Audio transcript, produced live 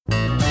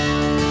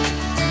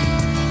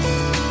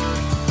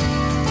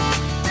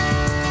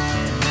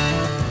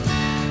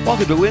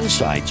Welcome to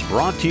Insights,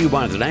 brought to you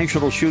by the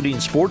National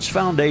Shooting Sports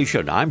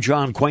Foundation. I'm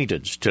John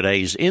Quaintance.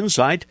 Today's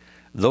Insight,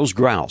 those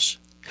grouse.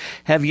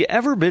 Have you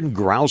ever been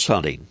grouse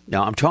hunting?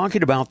 Now, I'm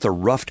talking about the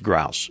ruffed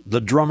grouse, the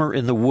drummer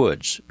in the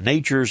woods,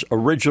 nature's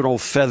original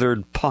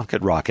feathered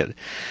pocket rocket.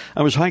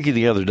 I was hiking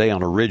the other day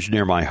on a ridge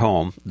near my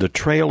home. The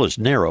trail is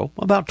narrow,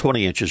 about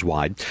 20 inches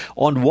wide.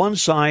 On one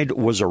side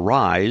was a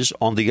rise,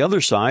 on the other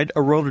side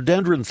a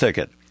rhododendron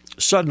thicket.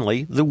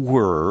 Suddenly, the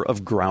whir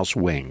of grouse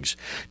wings.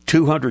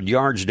 200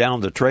 yards down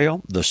the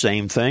trail, the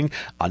same thing.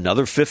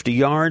 Another 50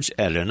 yards,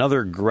 and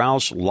another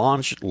grouse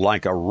launched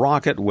like a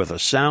rocket with a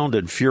sound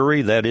and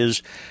fury that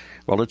is,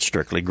 well, it's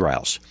strictly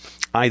grouse.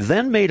 I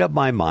then made up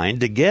my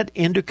mind to get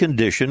into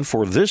condition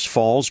for this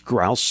fall's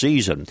grouse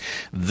season.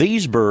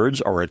 These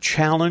birds are a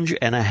challenge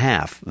and a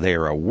half. They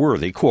are a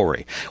worthy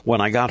quarry.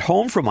 When I got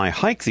home from my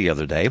hike the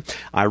other day,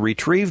 I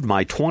retrieved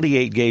my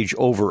 28-gauge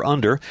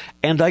over-under,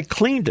 and I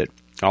cleaned it.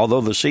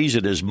 Although the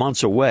season is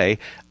months away,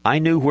 I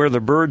knew where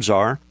the birds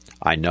are,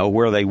 I know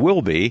where they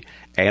will be,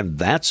 and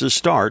that's a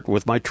start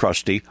with my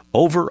trusty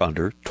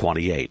over-under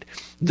 28.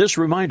 This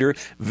reminder,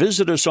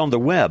 visit us on the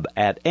web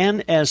at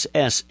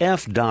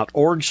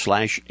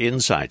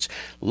nssf.org/insights.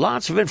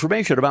 Lots of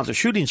information about the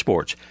shooting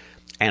sports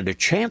and a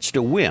chance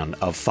to win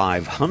a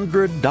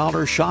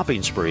 $500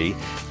 shopping spree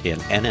in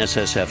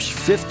NSSF's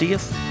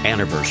 50th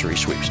anniversary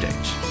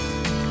sweepstakes.